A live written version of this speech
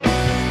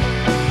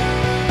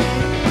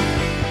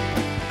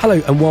Hello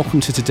and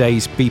welcome to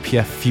today's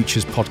BPF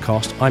Futures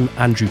podcast. I'm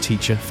Andrew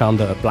Teacher,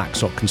 founder of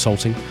Blackstock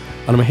Consulting,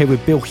 and I'm here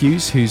with Bill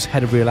Hughes, who's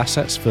Head of Real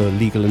Assets for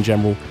Legal and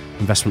General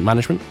Investment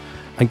Management,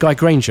 and Guy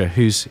Granger,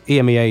 who's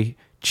EMEA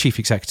Chief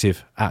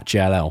Executive at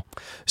JLL.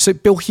 So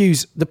Bill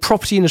Hughes, the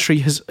property industry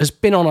has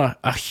been on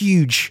a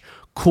huge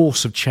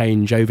course of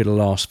change over the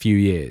last few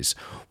years.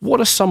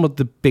 What are some of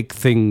the big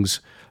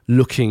things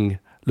looking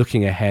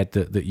ahead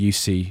that you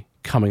see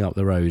coming up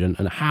the road,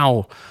 and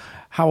how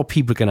are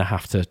people going to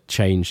have to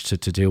change to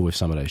deal with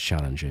some of those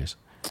challenges?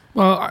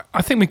 Well,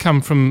 I think we come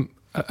from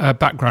a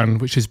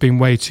background which has been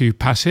way too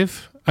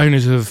passive.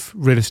 Owners of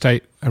real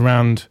estate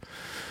around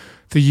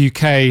the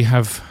UK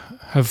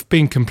have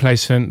been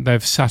complacent.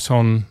 They've sat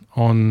on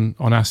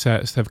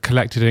assets. They've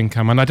collected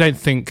income, and I don't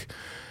think,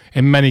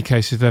 in many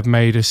cases, they've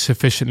made a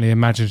sufficiently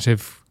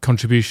imaginative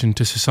contribution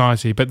to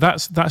society. But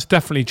that's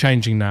definitely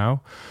changing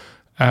now.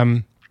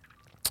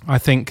 I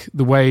think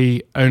the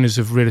way owners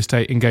of real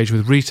estate engage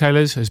with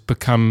retailers has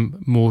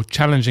become more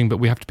challenging, but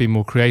we have to be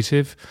more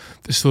creative.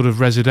 The sort of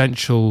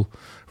residential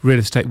real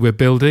estate we're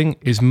building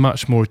is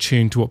much more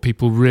attuned to what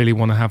people really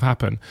want to have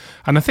happen.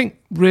 And I think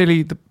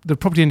really the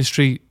property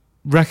industry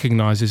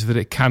recognises that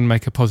it can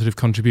make a positive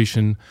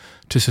contribution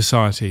to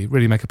society,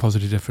 really make a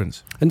positive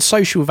difference. And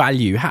social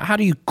value, how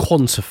do you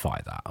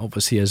quantify that?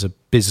 Obviously, as a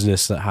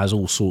business that has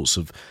all sorts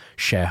of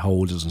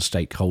shareholders and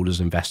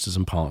stakeholders, investors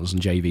and partners and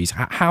JVs,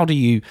 how do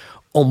you,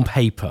 on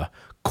paper,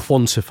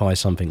 quantify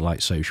something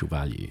like social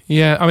value?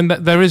 Yeah, I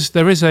mean, there is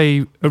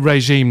a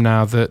regime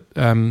now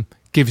that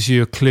gives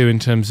you a clue in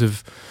terms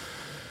of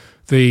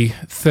the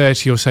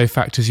 30 or so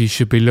factors you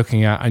should be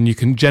looking at, and you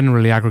can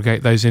generally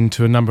aggregate those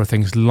into a number of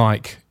things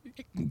like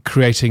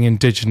creating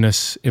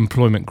indigenous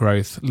employment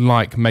growth,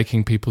 like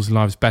making people's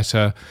lives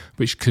better,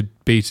 which could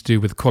be to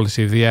do with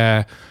quality of the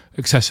air,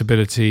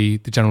 accessibility,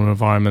 the general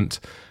environment,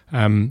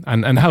 and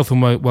health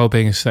and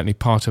well-being is certainly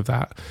part of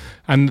that.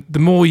 And the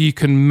more you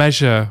can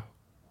measure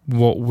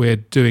what we're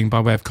doing by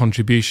way of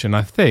contribution,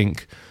 I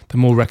think, the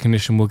more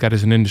recognition we'll get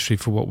as an industry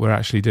for what we're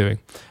actually doing.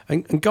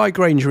 And Guy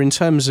Granger, in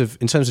terms of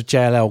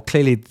JLL,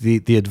 clearly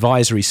the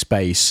advisory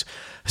space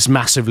has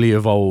massively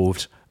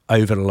evolved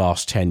over the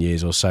last 10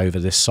 years or so, over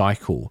this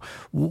cycle.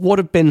 What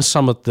have been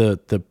some of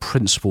the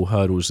principal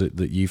hurdles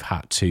that you've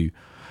had to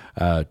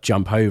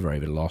jump over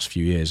the last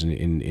few years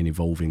in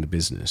evolving the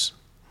business?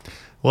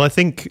 Well, I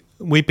think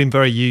we've been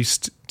very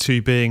used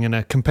to being in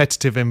a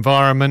competitive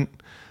environment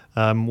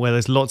where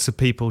there's lots of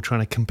people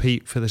trying to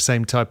compete for the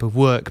same type of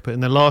work. But in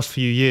the last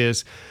few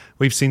years,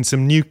 we've seen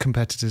some new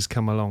competitors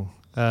come along,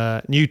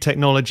 new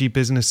technology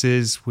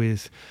businesses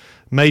with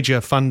major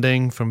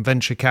funding from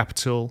venture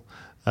capital.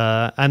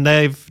 And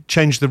they've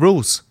changed the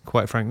rules,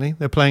 quite frankly.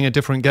 They're playing a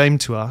different game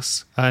to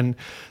us. And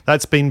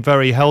that's been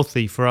very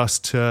healthy for us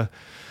to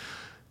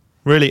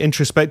really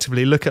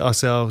introspectively look at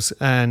ourselves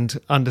and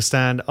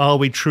understand, are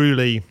we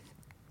truly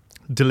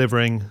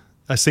delivering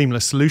a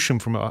seamless solution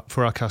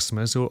for our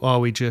customers, or are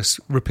we just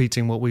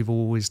repeating what we've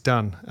always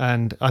done?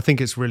 And I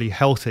think it's really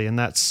healthy, and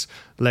that's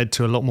led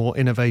to a lot more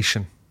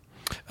innovation.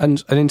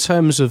 And in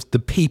terms of the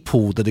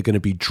people that are going to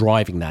be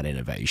driving that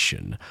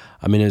innovation,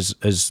 I mean, as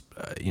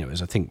you know,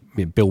 as I think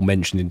Bill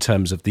mentioned, in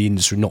terms of the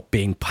industry not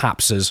being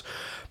perhaps as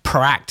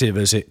proactive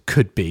as it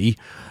could be,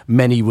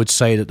 many would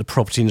say that the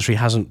property industry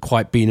hasn't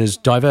quite been as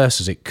diverse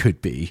as it could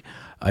be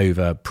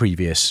over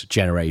previous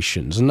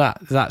generations, and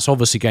that's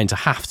obviously going to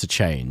have to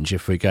change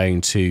if we're going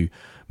to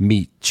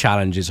meet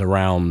challenges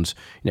around,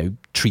 you know,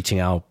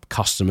 treating our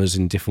customers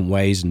in different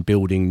ways and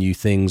building new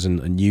things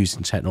and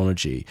using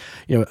technology.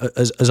 You know,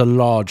 as a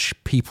large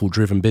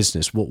people-driven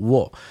business,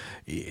 what's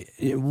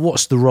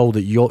the role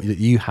that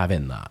you have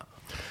in that?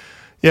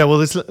 Yeah, well,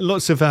 there's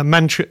lots of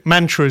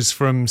mantras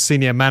from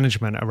senior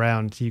management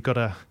around. You've got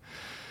to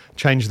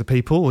change the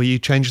people, or you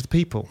change the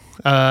people.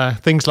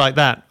 Things like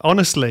that.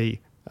 Honestly,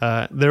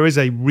 there is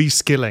a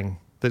reskilling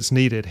that's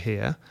needed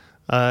here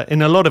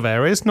in a lot of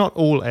areas, not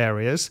all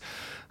areas.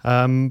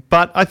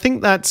 But I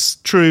think that's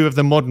true of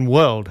the modern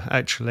world,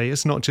 actually.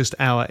 It's not just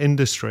our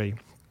industry.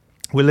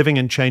 We're living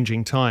in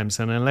changing times,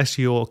 and unless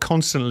you're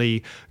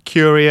constantly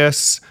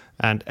curious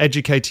and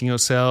educating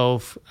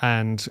yourself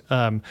and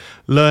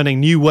learning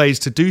new ways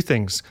to do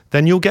things,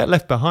 then you'll get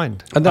left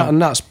behind.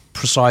 And that's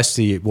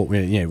precisely what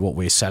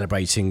we're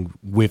celebrating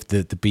with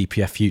the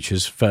BPF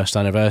Futures first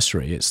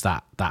anniversary. It's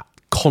that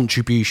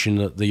contribution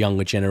that the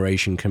younger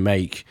generation can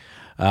make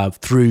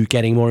through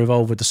getting more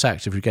involved with the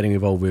sector, through getting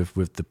involved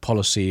with the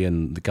policy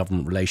and the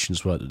government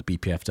relations work that the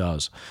BPF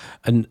does.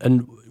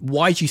 And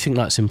why do you think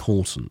that's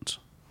important?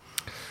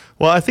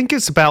 Well, I think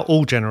it's about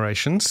all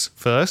generations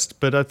first,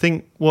 but I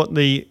think what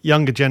the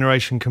younger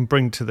generation can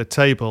bring to the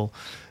table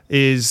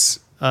is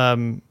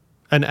an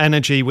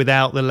energy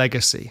without the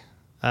legacy.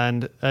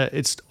 And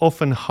it's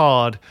often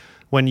hard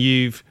when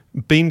you've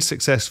been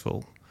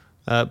successful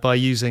by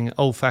using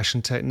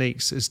old-fashioned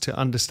techniques is to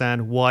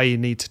understand why you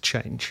need to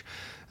change.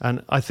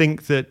 And I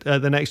think that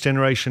the next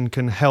generation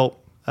can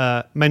help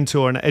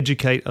mentor and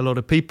educate a lot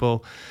of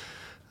people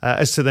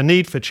as to the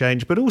need for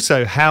change, but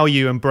also how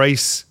you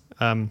embrace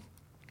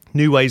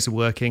new ways of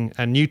working,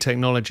 and new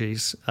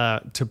technologies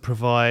to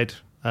provide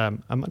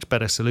a much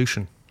better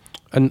solution.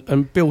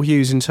 And Bill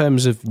Hughes, in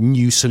terms of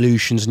new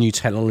solutions, new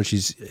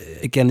technologies,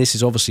 again, this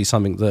is obviously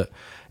something that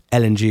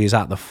L&G is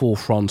at the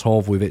forefront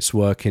of with its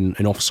work in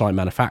off-site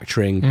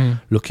manufacturing,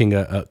 looking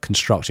at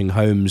constructing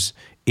homes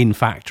in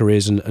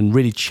factories and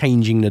really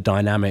changing the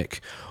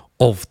dynamic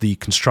of the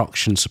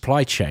construction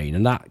supply chain.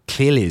 And that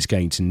clearly is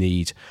going to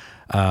need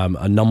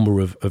a number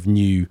of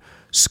new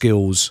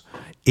skills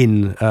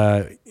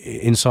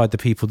inside the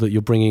people that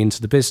you're bringing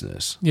into the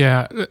business.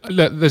 Yeah,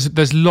 look,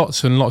 there's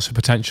lots and lots of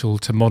potential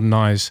to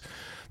modernise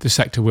the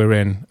sector we're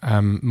in.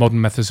 Modern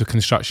methods of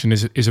construction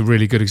is a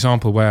really good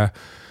example where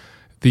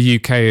the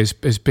UK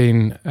has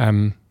been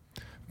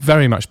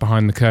very much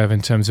behind the curve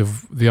in terms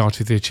of the art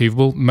of the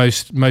achievable.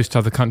 Most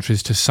other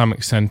countries, to some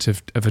extent,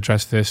 have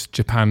addressed this.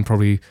 Japan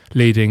probably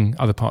leading.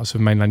 Other parts of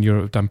mainland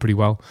Europe have done pretty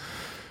well.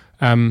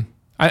 And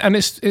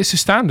it's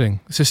astounding.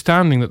 It's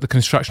astounding that the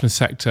construction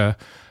sector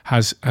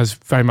has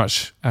very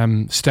much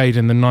stayed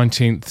in the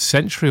 19th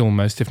century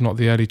almost, if not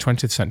the early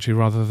 20th century,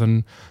 rather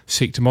than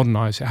seek to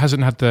modernise. It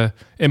hasn't had the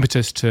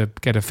impetus to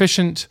get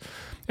efficient.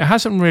 It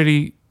hasn't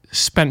really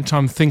spent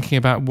time thinking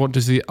about what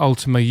does the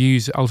ultimate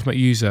user,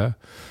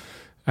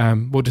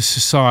 what does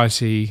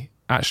society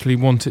actually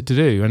want it to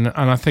do, and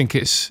I think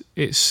it's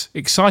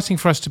exciting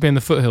for us to be in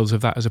the foothills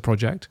of that as a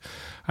project,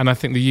 and I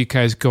think the UK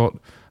has got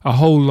a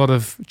whole lot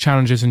of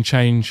challenges and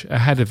change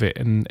ahead of it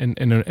in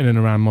and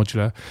around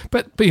modular.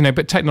 But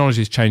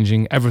technology is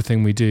changing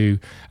everything we do.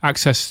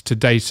 Access to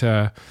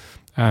data,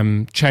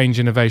 change,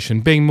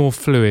 innovation, being more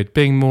fluid,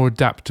 being more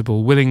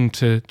adaptable, willing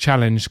to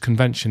challenge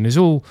convention is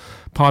all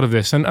part of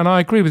this. And I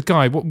agree with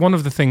Guy. One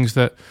of the things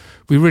that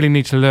we really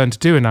need to learn to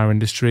do in our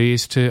industry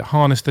is to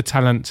harness the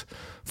talent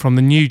from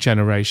the new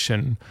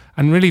generation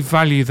and really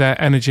value their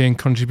energy and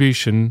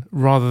contribution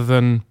rather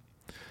than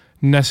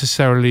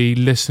necessarily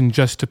listen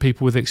just to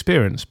people with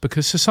experience,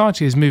 because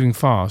society is moving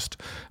fast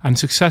and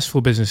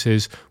successful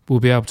businesses will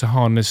be able to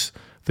harness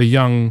the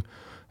young,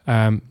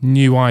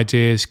 new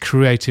ideas,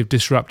 creative,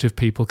 disruptive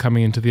people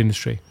coming into the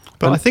industry.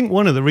 But I think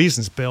one of the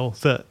reasons, Bill,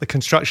 that the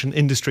construction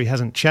industry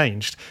hasn't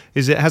changed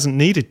is it hasn't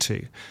needed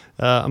to.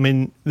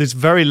 There's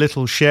very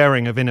little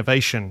sharing of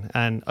innovation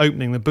and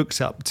opening the books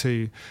up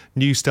to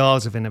new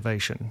styles of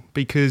innovation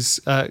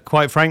because,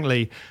 quite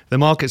frankly, the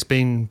market's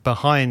been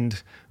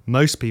behind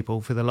most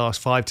people for the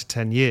last 5 to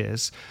 10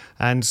 years.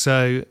 And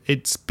so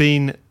it's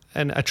been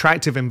an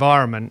attractive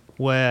environment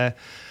where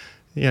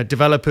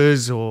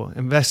developers or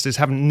investors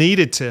haven't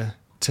needed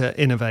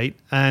to innovate.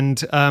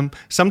 And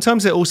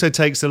sometimes it also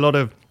takes a lot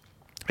of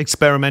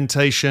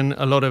experimentation,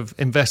 a lot of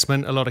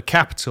investment, a lot of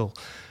capital.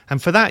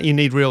 And for that, you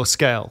need real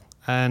scale.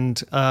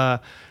 And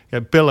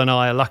Bill and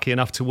I are lucky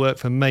enough to work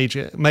for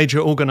major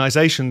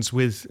organizations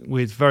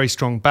with very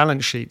strong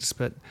balance sheets.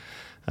 But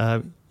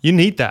you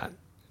need that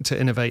to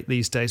innovate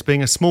these days.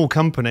 Being a small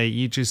company,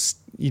 you just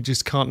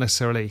can't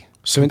necessarily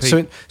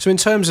compete. So in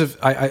terms of,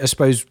 I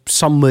suppose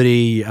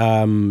somebody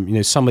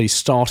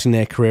starting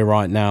their career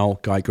right now,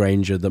 Guy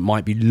Granger, that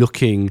might be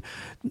looking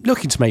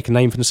to make a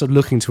name for themselves,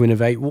 looking to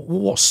innovate.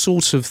 What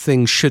sort of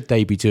things should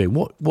they be doing?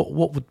 What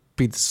would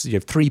be the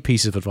 3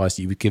 pieces of advice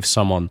that you would give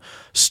someone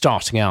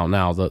starting out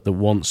now that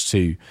wants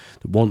to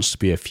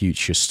be a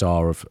future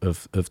star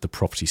of the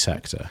property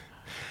sector?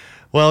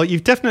 Well,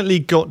 you've definitely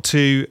got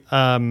to.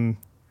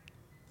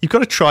 You've got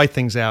to try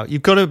things out.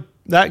 You've got to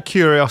that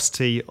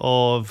curiosity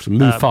of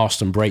move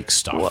fast and break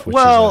stuff.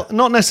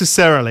 Not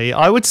necessarily,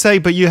 I would say,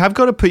 but you have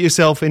got to put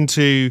yourself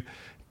into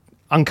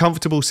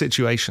uncomfortable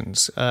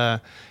situations.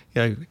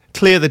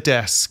 Clear the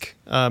desk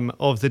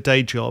of the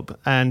day job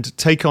and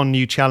take on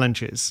new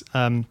challenges.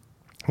 When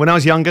I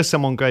was younger,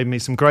 someone gave me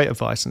some great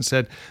advice and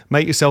said,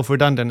 make yourself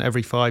redundant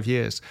every 5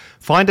 years.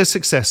 Find a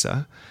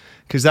successor,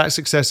 because that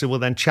successor will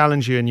then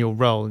challenge you in your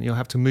role and you'll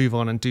have to move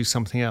on and do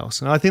something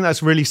else. And I think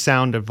that's really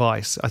sound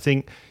advice. I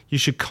think you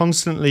should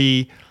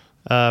constantly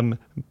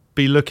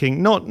be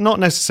looking, not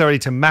necessarily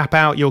to map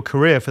out your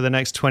career for the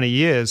next 20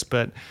 years,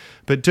 but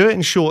do it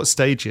in short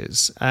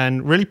stages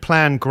and really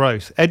plan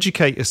growth.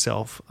 Educate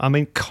yourself.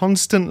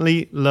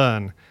 Constantly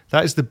learn.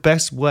 That is the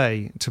best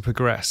way to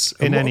progress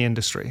in any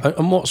industry.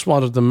 And what's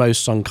one of the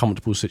most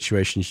uncomfortable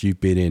situations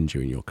you've been in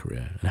during your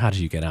career? And how did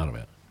you get out of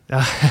it?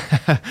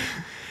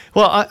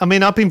 Well,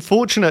 I've been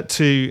fortunate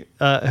to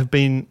have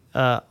been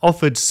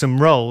offered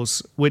some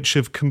roles which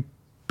have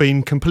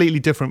been completely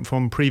different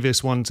from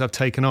previous ones I've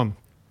taken on.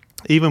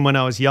 Even when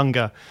I was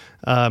younger,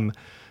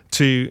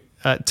 to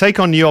take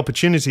on new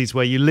opportunities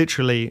where you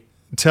literally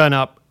turn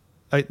up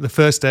the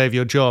first day of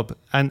your job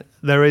and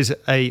there is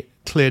a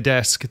clear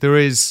desk.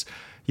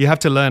 You have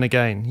to learn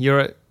again.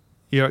 You're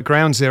at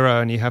ground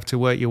zero and you have to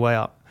work your way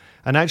up.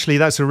 And actually,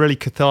 that's a really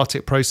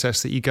cathartic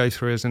process that you go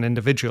through as an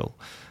individual.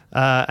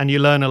 And you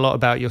learn a lot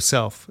about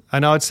yourself.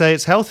 And I would say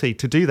it's healthy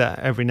to do that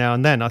every now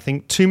and then. I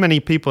think too many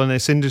people in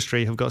this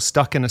industry have got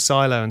stuck in a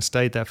silo and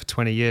stayed there for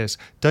 20 years.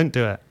 Don't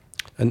do it.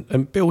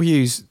 And Bill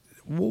Hughes,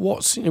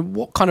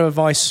 what kind of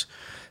advice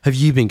have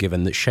you been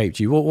given that shaped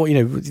you?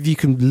 If you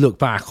can look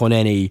back on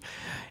any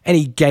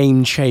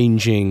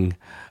game-changing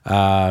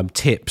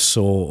tips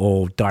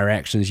or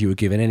directions you were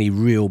given? Any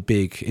real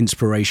big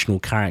inspirational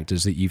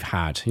characters that you've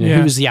had?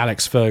 Who was the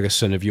Alex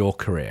Ferguson of your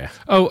career?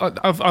 Oh,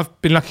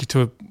 I've been lucky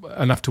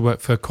enough to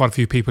work for quite a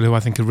few people who I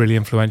think are really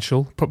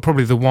influential.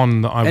 Probably the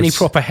one that I Any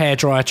proper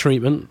hairdryer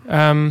treatment?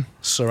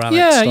 Sir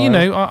Alex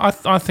style?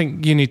 I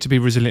think you need to be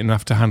resilient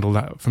enough to handle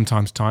that from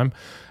time to time.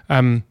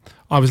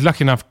 I was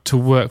lucky enough to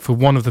work for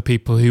one of the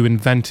people who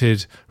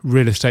invented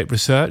real estate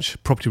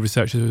research, property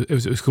research, it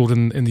was called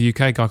in the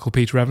UK, a guy called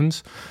Peter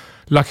Evans.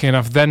 Lucky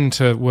enough then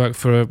to work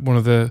for one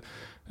of the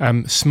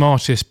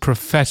smartest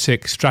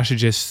prophetic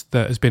strategists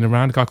that has been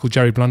around, a guy called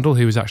Jerry Blundell,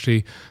 who was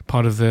actually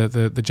part of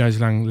the Jones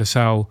Lang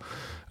LaSalle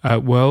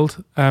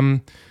world.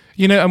 And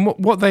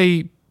what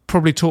they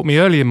probably taught me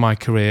early in my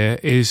career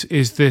is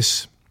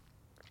this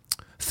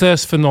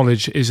thirst for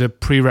knowledge is a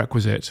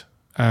prerequisite.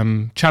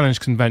 Challenge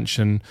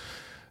convention.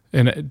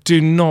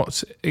 Do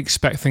not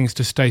expect things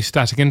to stay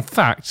static. In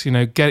fact,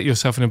 get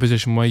yourself in a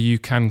position where you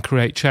can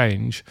create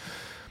change.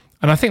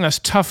 And I think that's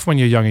tough when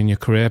you're young in your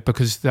career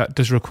because that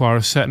does require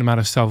a certain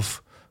amount of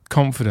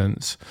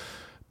self-confidence.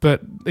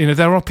 But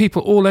there are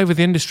people all over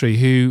the industry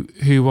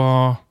who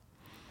are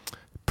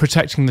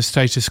protecting the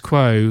status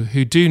quo,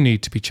 who do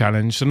need to be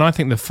challenged. And I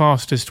think the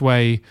fastest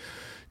way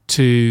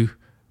to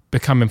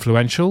become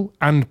influential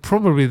and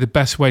probably the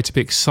best way to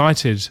be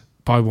excited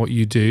by what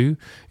you do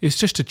is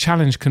just to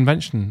challenge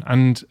convention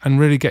and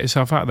really get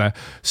yourself out there.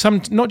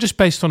 Not just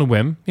based on a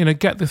whim.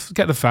 Get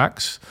the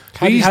facts.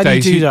 How do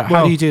you do that?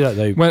 How do you do that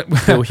though,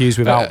 Bill Hughes?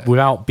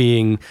 Without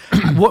being,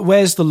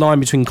 where's the line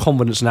between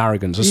confidence and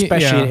arrogance,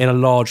 especially in a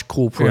large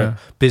corporate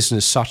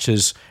business such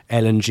as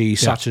L&G,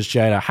 such as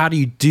JLL? How do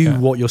you do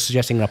what you're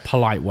suggesting in a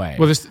polite way?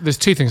 Well, there's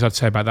two things I'd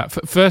say about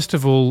that. First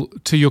of all,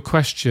 to your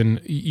question,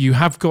 you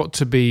have got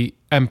to be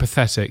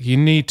empathetic. You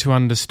need to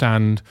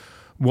understand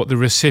what the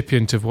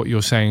recipient of what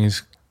you're saying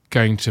is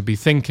going to be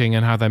thinking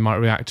and how they might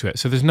react to it.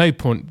 So there's no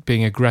point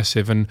being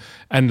aggressive and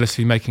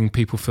endlessly making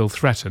people feel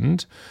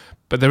threatened,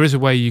 but there is a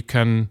way you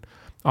can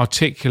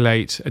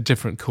articulate a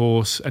different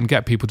course and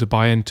get people to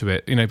buy into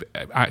it.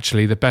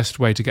 Actually, the best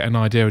way to get an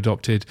idea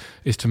adopted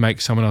is to make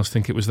someone else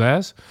think it was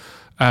theirs.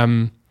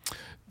 The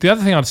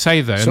other thing I'd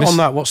say, though... So on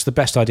that, what's the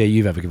best idea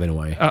you've ever given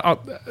away? I'll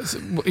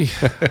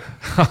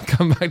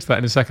come back to that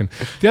in a second.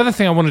 The other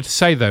thing I wanted to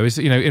say, though, is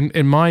that,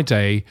 in my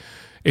day,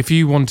 if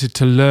you wanted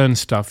to learn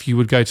stuff, you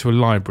would go to a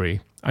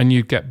library and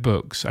you'd get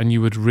books and you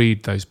would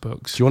read those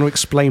books. Do you want to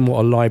explain what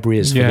a library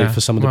is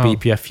for some of the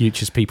BPF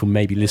Futures people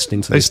maybe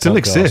listening to they this still podcast?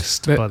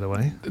 Exist, by the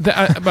way.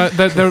 But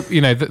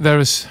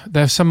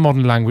there are some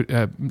modern language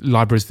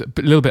libraries that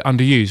are a little bit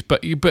underused.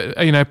 But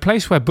a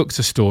place where books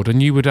are stored,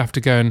 and you would have to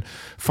go and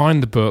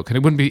find the book, and it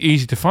wouldn't be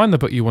easy to find the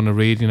book you want to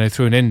read,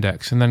 through an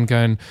index, and then go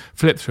and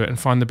flip through it and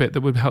find the bit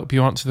that would help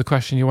you answer the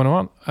question you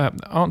want to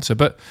answer.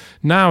 But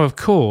now, of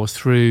course,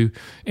 through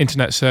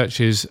internet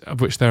searches,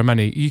 of which there are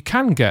many, you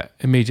can get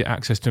immediate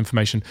access to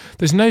information.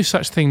 There's no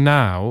such thing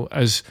now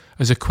as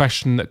a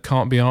question that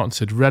can't be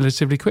answered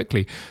relatively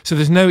quickly. So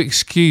there's no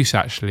excuse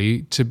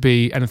actually to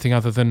be anything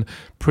other than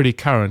pretty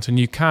current, and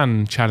you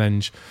can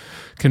challenge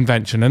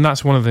convention, and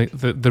that's one of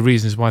the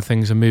reasons why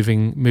things are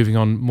moving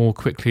on more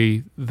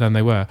quickly than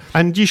they were.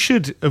 And you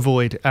should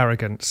avoid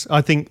arrogance.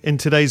 I think in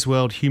today's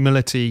world,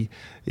 humility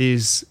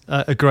is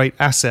a great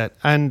asset,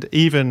 and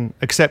even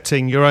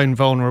accepting your own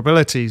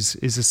vulnerabilities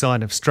is a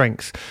sign of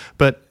strength.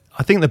 But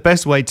I think the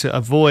best way to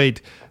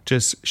avoid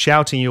just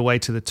shouting your way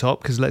to the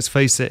top, because let's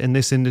face it, in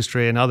this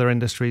industry and other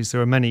industries, there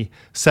are many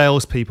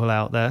salespeople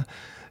out there,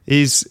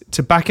 is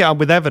to back it up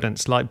with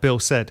evidence, like Bill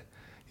said.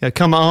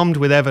 Come armed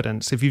with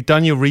evidence. If you've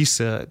done your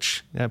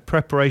research,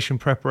 preparation,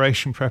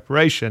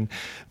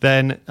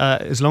 then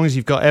as long as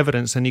you've got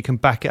evidence, then you can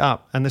back it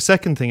up. And the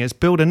second thing is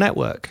build a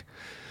network.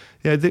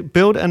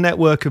 Build a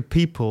network of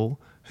people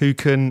who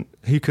can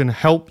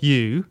help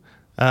you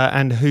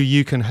and who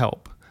you can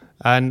help.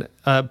 And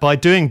by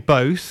doing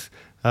both,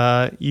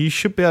 you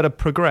should be able to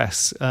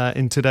progress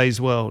in today's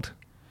world.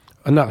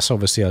 And that's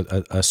obviously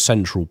a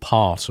central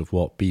part of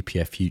what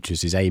BPF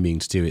Futures is aiming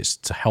to do. It's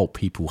to help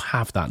people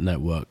have that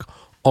network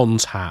on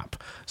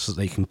tap so that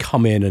they can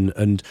come in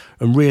and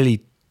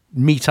really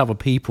meet other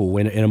people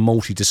in a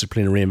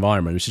multidisciplinary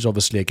environment, which is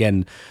obviously,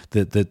 again,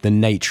 the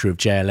nature of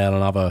JLL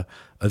and other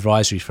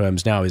advisory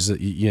firms now, is that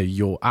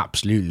you're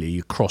absolutely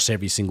across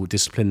every single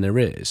discipline there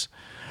is.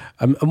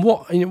 And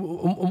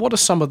what are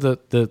some of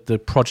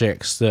the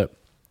projects that,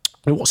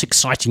 what's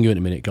exciting you in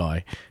a minute,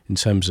 Guy, in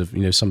terms of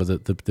some of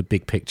the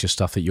big picture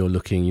stuff that you're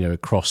looking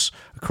across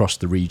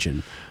the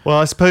region? Well,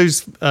 I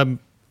suppose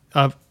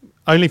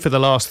only for the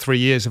last 3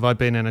 years have I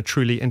been in a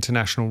truly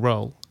international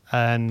role,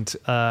 and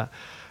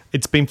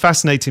it's been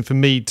fascinating for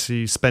me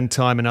to spend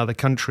time in other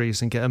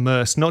countries and get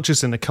immersed, not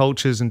just in the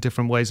cultures and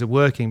different ways of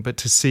working, but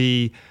to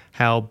see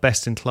how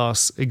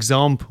best-in-class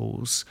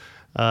examples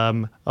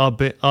of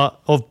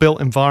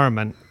built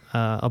environment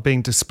are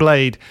being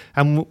displayed,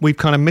 and we've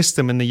kind of missed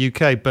them in the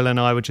UK. Bill and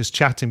I were just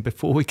chatting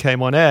before we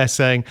came on air,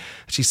 saying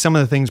actually some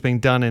of the things being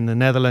done in the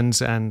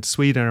Netherlands and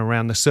Sweden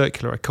around the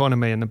circular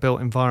economy and the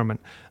built environment,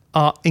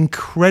 are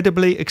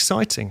incredibly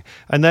exciting,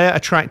 and they're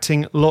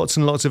attracting lots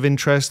and lots of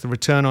interest. The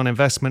return on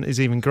investment is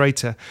even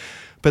greater.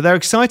 But they're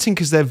exciting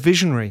because they're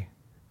visionary.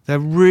 They're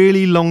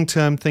really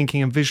long-term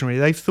thinking and visionary.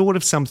 They've thought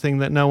of something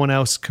that no one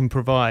else can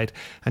provide.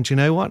 And you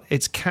know what?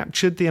 It's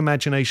captured the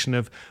imagination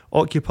of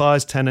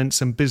occupiers,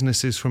 tenants, and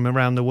businesses from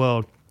around the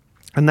world.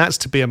 And that's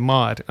to be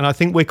admired. And I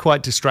think we're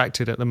quite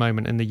distracted at the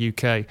moment in the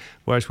UK,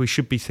 whereas we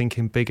should be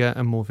thinking bigger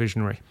and more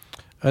visionary.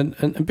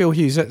 And Bill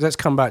Hughes, let's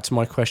come back to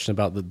my question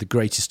about the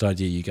greatest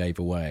idea you gave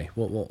away.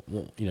 What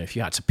if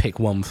you had to pick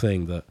one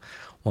thing that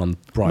one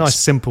bright... Nice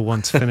simple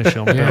one to finish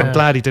on. Yeah. I'm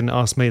glad he didn't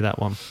ask me that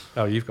one.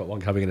 Oh, you've got one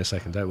coming in a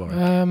second, don't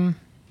worry.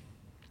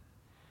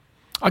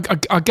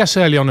 I guess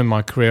early on in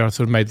my career, I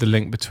sort of made the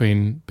link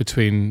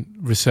between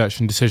research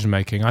and decision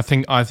making. I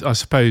think I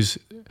suppose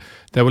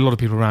there were a lot of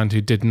people around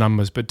who did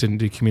numbers but didn't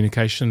do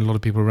communication. A lot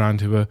of people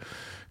around who were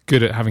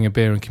good at having a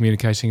beer and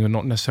communicating and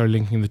not necessarily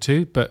linking the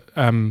two. But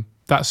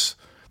that's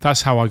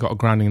how I got a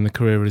grounding in the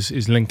career,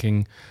 is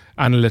linking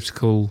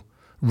analytical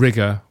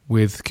rigor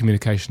with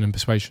communication and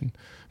persuasion.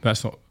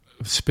 That's not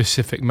a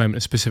specific moment, a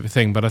specific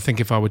thing, but I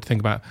think if I would think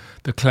about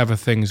the clever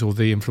things or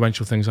the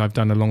influential things I've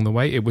done along the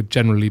way, it would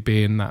generally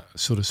be in that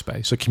sort of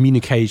space. So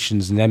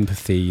communications and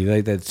empathy,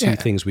 they're the two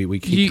things we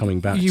keep coming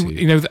back to.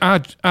 You know,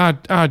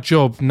 our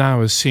job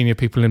now as senior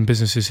people in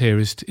businesses here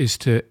is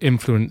to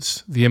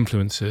influence the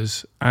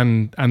influencers,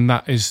 and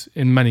that is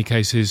in many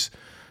cases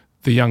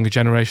the younger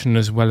generation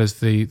as well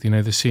as the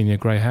senior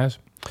grey hairs.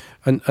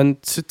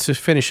 And to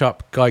finish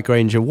up, Guy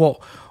Granger,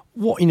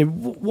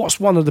 what's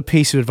one of the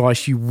pieces of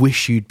advice you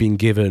wish you'd been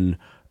given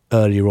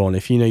earlier on?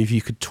 If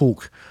you could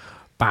talk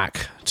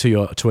back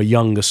to a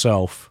younger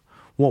self,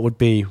 what would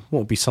be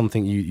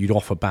something you'd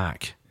offer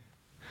back?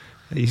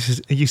 Are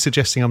you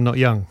suggesting I'm not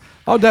young?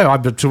 Oh no,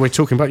 we're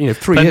talking about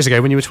 3 years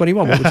ago when you were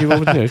 21. What would you?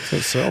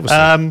 That's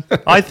obviously.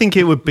 I think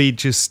it would be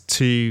just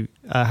to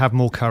have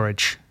more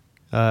courage.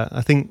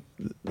 I think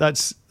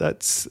that's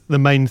the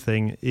main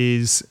thing.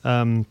 Is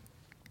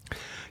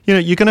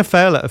you're going to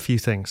fail at a few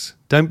things.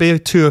 Don't be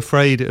too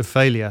afraid of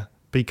failure,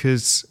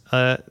 because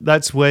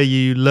that's where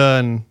you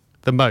learn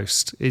the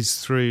most, is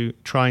through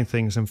trying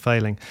things and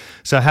failing.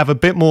 So have a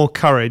bit more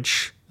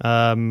courage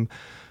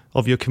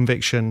of your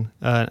conviction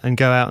and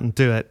go out and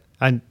do it.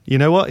 And you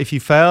know what? If you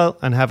fail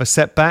and have a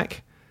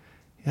setback,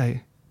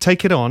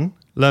 take it on,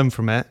 learn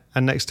from it,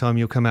 and next time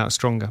you'll come out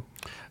stronger.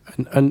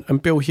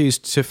 And Bill Hughes,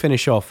 to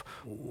finish off,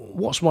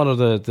 what's one of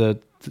the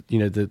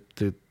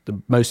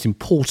most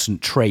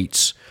important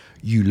traits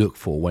you look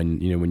for when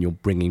you're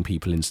bringing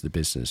people into the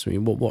business? I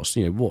mean, what's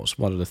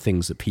one of the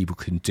things that people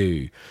can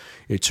do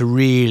to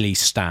really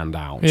stand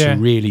out, to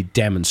really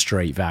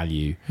demonstrate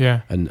value,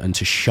 and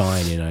to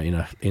shine in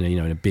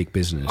a big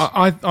business?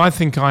 I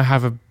think I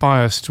have a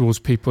bias towards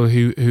people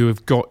who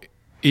have got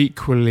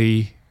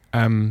equally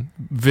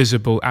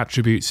visible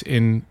attributes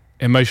in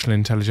emotional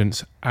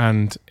intelligence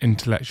and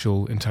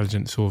intellectual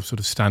intelligence, or sort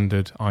of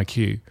standard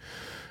IQ,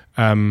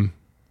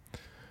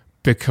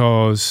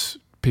 because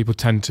people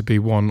tend to be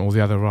one or the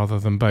other rather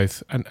than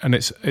both, and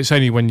it's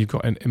only when you've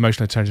got an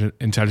emotional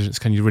intelligence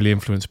can you really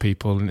influence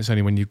people, and it's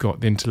only when you've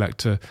got the intellect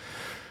to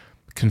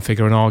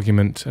configure an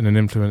argument and an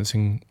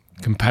influencing,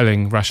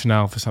 compelling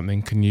rationale for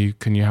something can you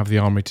have the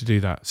armory to do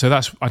that. So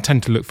I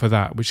tend to look for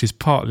that, which is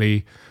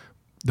partly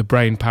the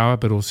brain power,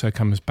 but also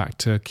comes back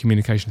to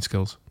communication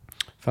skills.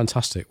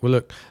 Fantastic. Well,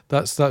 look,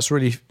 that's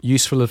really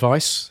useful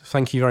advice.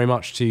 Thank you very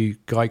much to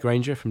Guy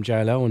Granger from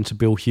JLL and to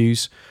Bill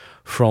Hughes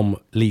from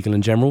Legal &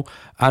 General.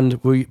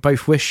 And we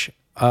both wish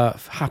a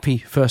happy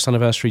first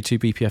anniversary to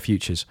BPF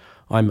Futures.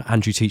 I'm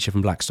Andrew Teacher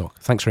from Blackstock.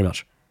 Thanks very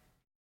much.